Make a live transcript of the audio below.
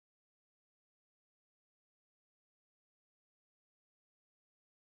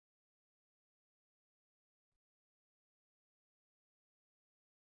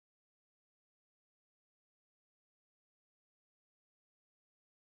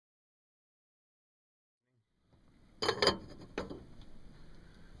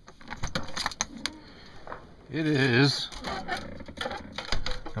It is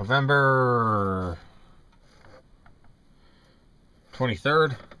November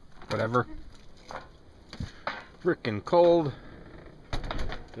 23rd, whatever. Frickin' cold.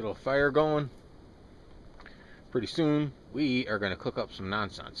 Little fire going. Pretty soon we are going to cook up some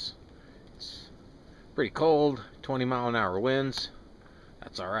nonsense. It's pretty cold, 20-mile-an-hour winds.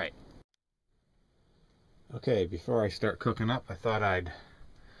 That's alright. Okay, before I start cooking up, I thought I'd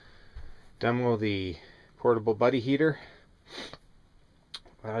demo the portable buddy heater.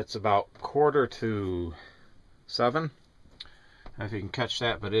 It's about 6:45. I don't know if you can catch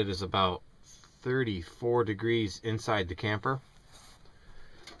that, but it is about 34 degrees inside the camper.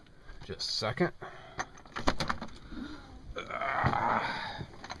 Just a second.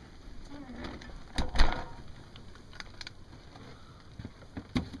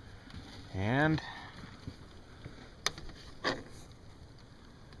 And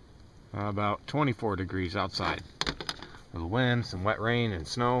about 24 degrees outside. A little wind, some wet rain and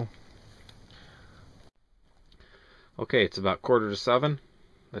snow. Okay, it's about 6:45.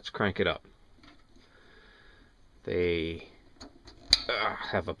 Let's crank it up. They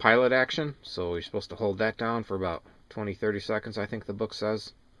have a pilot action, so you're supposed to hold that down for about 20-30 seconds, I think the book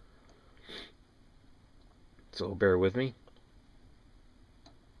says. So bear with me.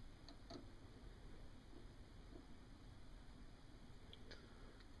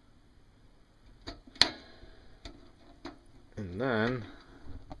 And then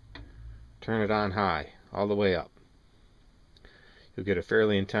turn it on high, all the way up. You'll get a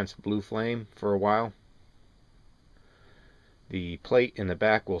fairly intense blue flame for a while. The plate in the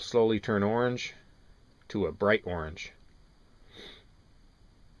back will slowly turn orange to a bright orange.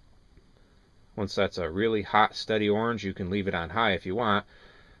 Once that's a really hot, steady orange, you can leave it on high if you want.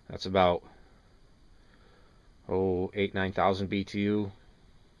 That's about 8,000-9,000 BTU.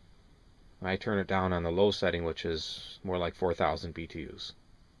 I turn it down on the low setting, which is more like 4,000 BTUs.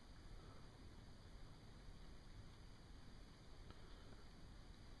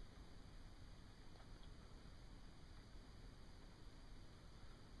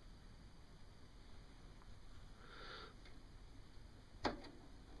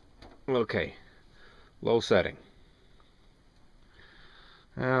 Okay, low setting.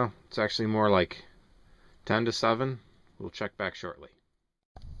 Well, it's actually more like 10-7. We'll check back shortly.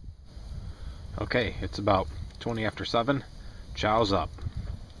 Okay, it's about 7:20. Chow's up.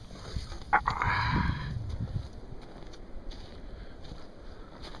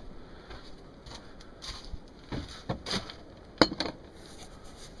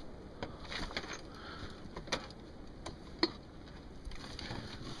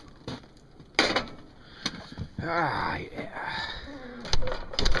 Yeah.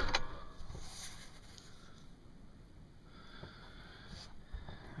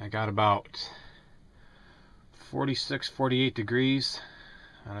 I got about 46-48 degrees,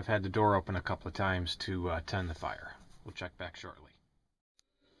 and I've had the door open a couple of times to tend the fire. We'll check back shortly.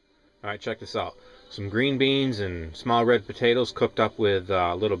 Alright, check this out. Some green beans and small red potatoes cooked up with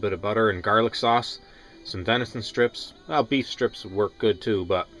a little bit of butter and garlic sauce. Some venison strips. Well, beef strips would work good too,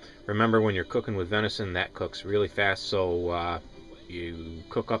 but remember when you're cooking with venison, that cooks really fast, so you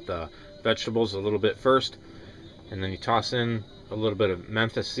cook up the vegetables a little bit first, and then you toss in a little bit of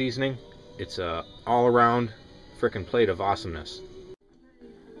Memphis seasoning. It's a all-around frickin' plate of awesomeness.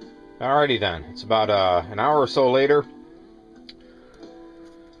 Alrighty then, it's about an hour or so later.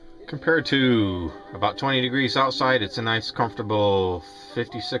 Compared to about 20 degrees outside, it's a nice comfortable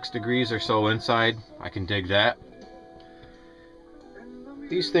 56 degrees or so inside. I can dig that.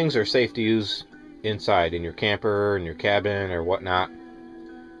 These things are safe to use inside in your camper, in your cabin, or whatnot.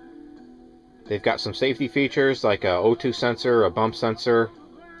 They've got some safety features like a O2 sensor, a bump sensor.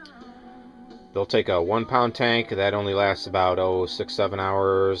 They'll take a 1-pound tank that only lasts about 6-7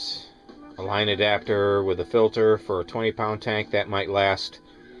 hours. A line adapter with a filter for a 20-pound tank that might last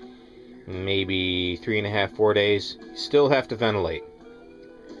maybe 3.5-4 days. You still have to ventilate.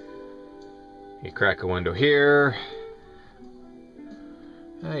 You crack a window here.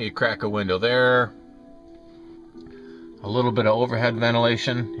 You crack a window there. A little bit of overhead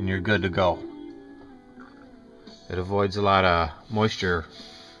ventilation and you're good to go. It avoids a lot of moisture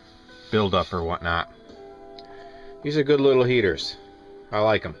buildup or whatnot. These are good little heaters. I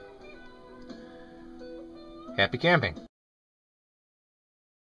like them. Happy camping.